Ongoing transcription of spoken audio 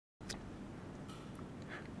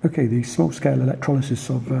Okay, the small-scale electrolysis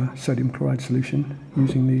of sodium chloride solution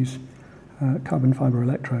using these carbon fibre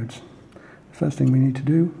electrodes. The first thing we need to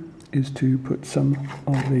do is to put some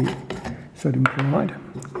of the sodium chloride,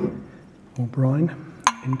 or brine,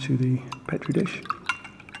 into the petri dish.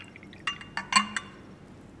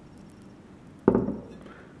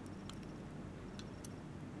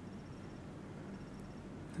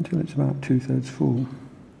 Until it's about 2/3 full.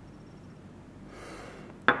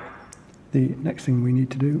 The next thing we need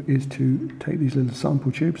to do is to take these little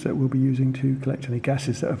sample tubes that we'll be using to collect any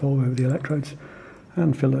gases that evolve over the electrodes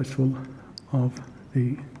and fill those full of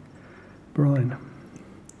the brine.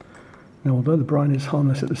 Now, although the brine is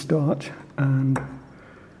harmless at the start and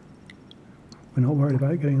we're not worried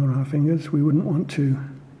about it getting on our fingers, we wouldn't want to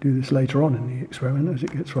do this later on in the experiment as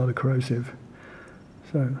it gets rather corrosive.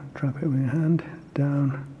 So trap it with your hand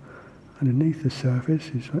down underneath the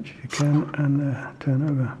surface as much as you can and turn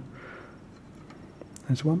over.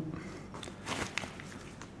 There's one.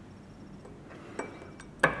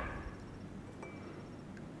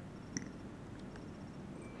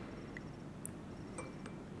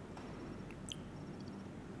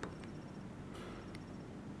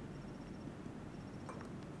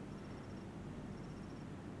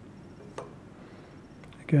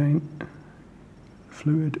 Again,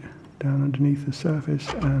 fluid down underneath the surface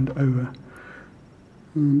and over.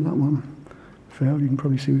 And that one failed. You can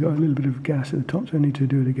probably see we've got a little bit of gas at the top, so I need to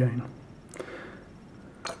do it again.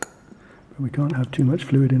 But we can't have too much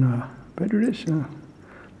fluid in our petri dish, so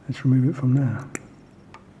let's remove it from there.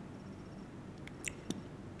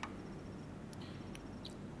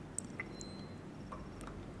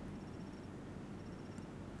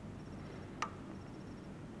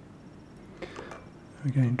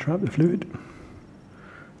 Again, trap the fluid,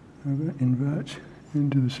 over, invert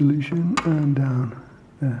into the solution and down.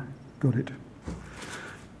 There, got it.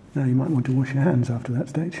 Now you might want to wash your hands after that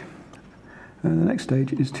stage. And the next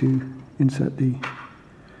stage is to insert the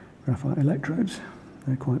graphite electrodes.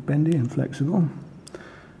 They're quite bendy and flexible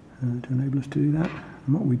to enable us to do that.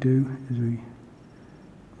 And what we do is we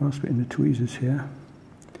grasp it in the tweezers here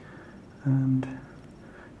and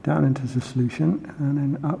down into the solution and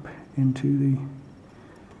then up into the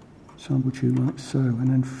sample tube like so, and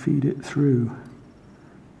then feed it through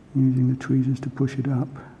using the tweezers to push it up.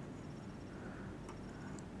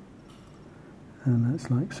 And that's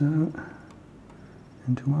like so,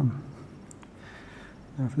 into one.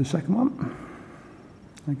 Now for the second one,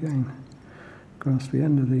 again, grasp the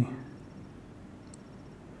end of the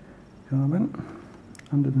carbon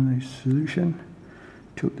under the solution,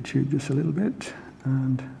 tilt the tube just a little bit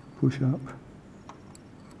and push up.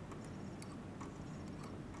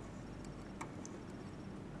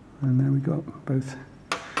 And there we got both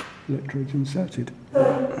electrodes inserted.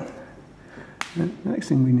 The next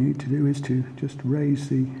thing we need to do is to just raise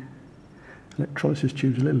the electrolysis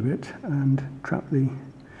tubes a little bit and trap the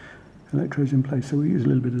electrodes in place. So we use a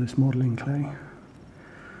little bit of this modelling clay,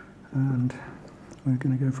 and we're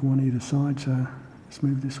going to go for one either side, so let's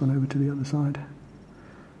move this one over to the other side.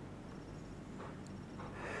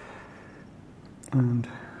 And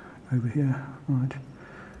over here, right,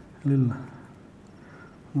 a little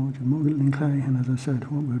more modelling clay, and as I said,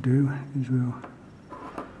 what we'll do is we'll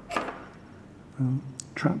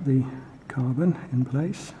trap the carbon in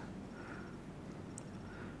place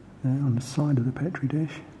there on the side of the petri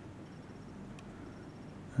dish,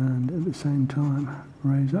 and at the same time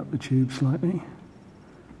raise up the tube slightly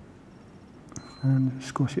and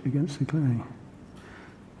squash it against the clay.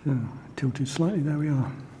 So tilted slightly, there we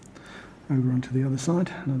are. Over onto the other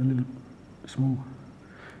side, another little small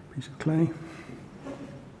piece of clay.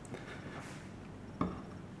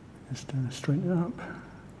 Just straighten it up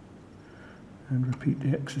and repeat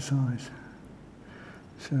the exercise.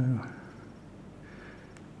 So,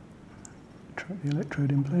 trap the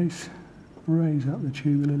electrode in place, raise up the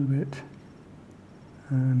tube a little bit,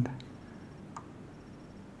 and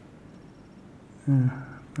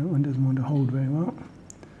that one doesn't want to hold very well.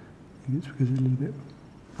 I think it's because there's a little bit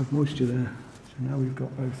of moisture there. So now we've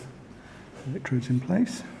got both electrodes in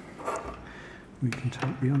place. We can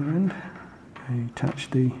take the other end, attach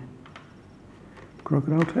the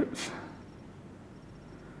crocodile clips.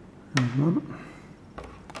 There's one.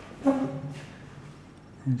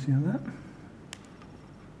 Here's the other.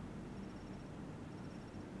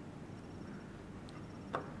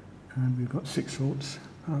 And we've got 6 volts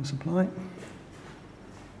power supply.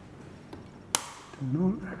 Turn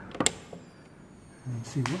on and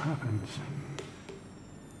see what happens.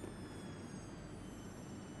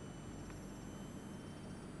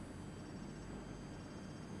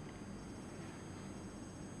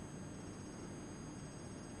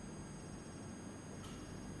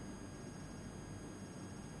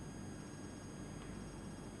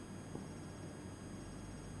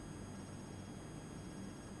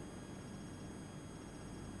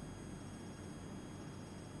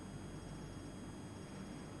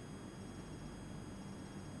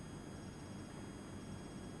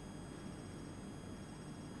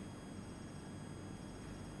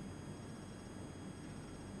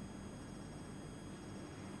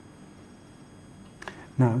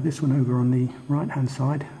 Now this one over on the right hand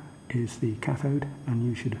side is the cathode, and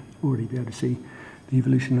you should already be able to see the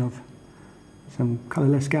evolution of some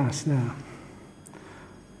colourless gas there.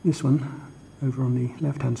 This one over on the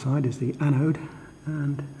left hand side is the anode,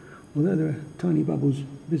 and although there are tiny bubbles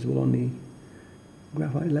visible on the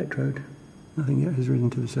graphite electrode, nothing yet has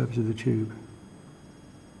risen to the surface of the tube.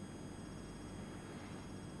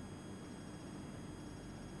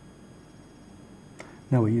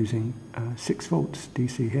 Now we're using 6 volts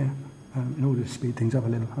DC here. In order to speed things up a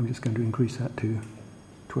little, I'm just going to increase that to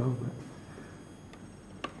 12,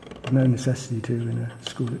 but no necessity to in a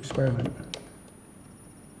school experiment.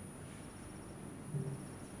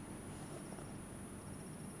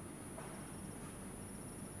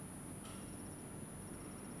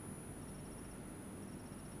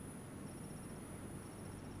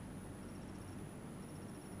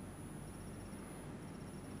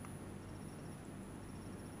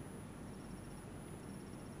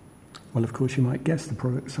 Well, of course, you might guess the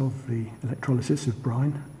products of the electrolysis of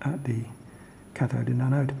brine at the cathode and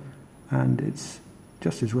anode, and it's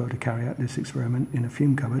just as well to carry out this experiment in a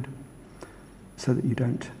fume cupboard so that you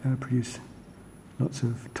don't produce lots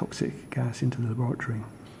of toxic gas into the laboratory.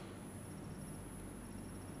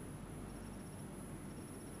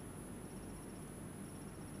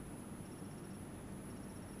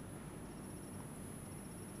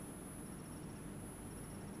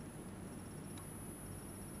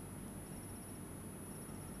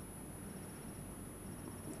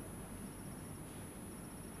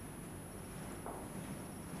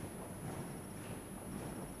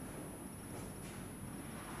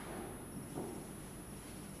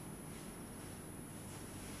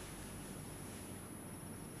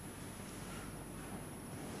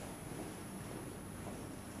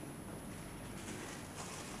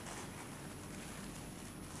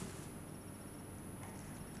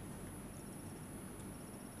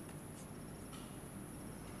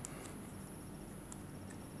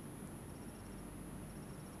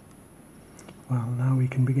 Well, now we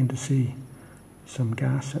can begin to see some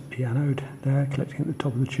gas at the anode there collecting at the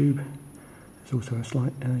top of the tube. There's also a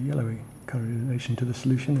slight yellowy coloration to the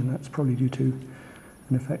solution, and that's probably due to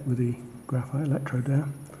an effect with the graphite electrode there.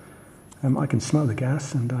 I can smell the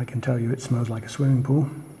gas, and I can tell you it smells like a swimming pool.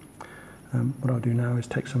 What I'll do now is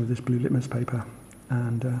take some of this blue litmus paper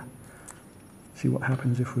and see what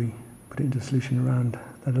happens if we put it into solution around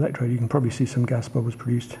that electrode. You can probably see some gas bubbles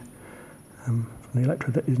produced from the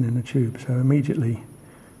electrode that isn't in the tube. So immediately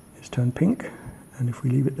it's turned pink, and if we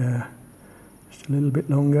leave it there just a little bit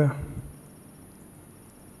longer,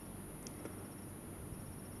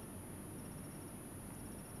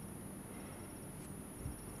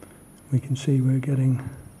 we can see we're getting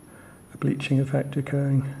a bleaching effect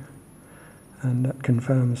occurring, and that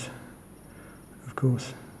confirms, of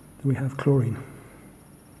course, that we have chlorine.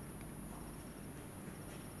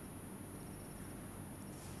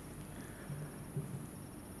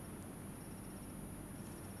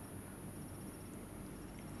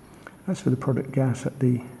 As for the product gas at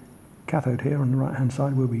the cathode here on the right hand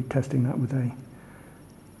side, we'll be testing that with a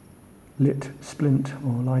lit splint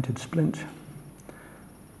or lighted splint,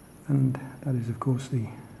 and that is of course the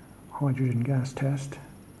hydrogen gas test.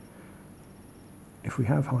 If we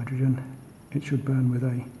have hydrogen, it should burn with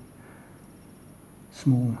a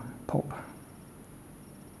small pop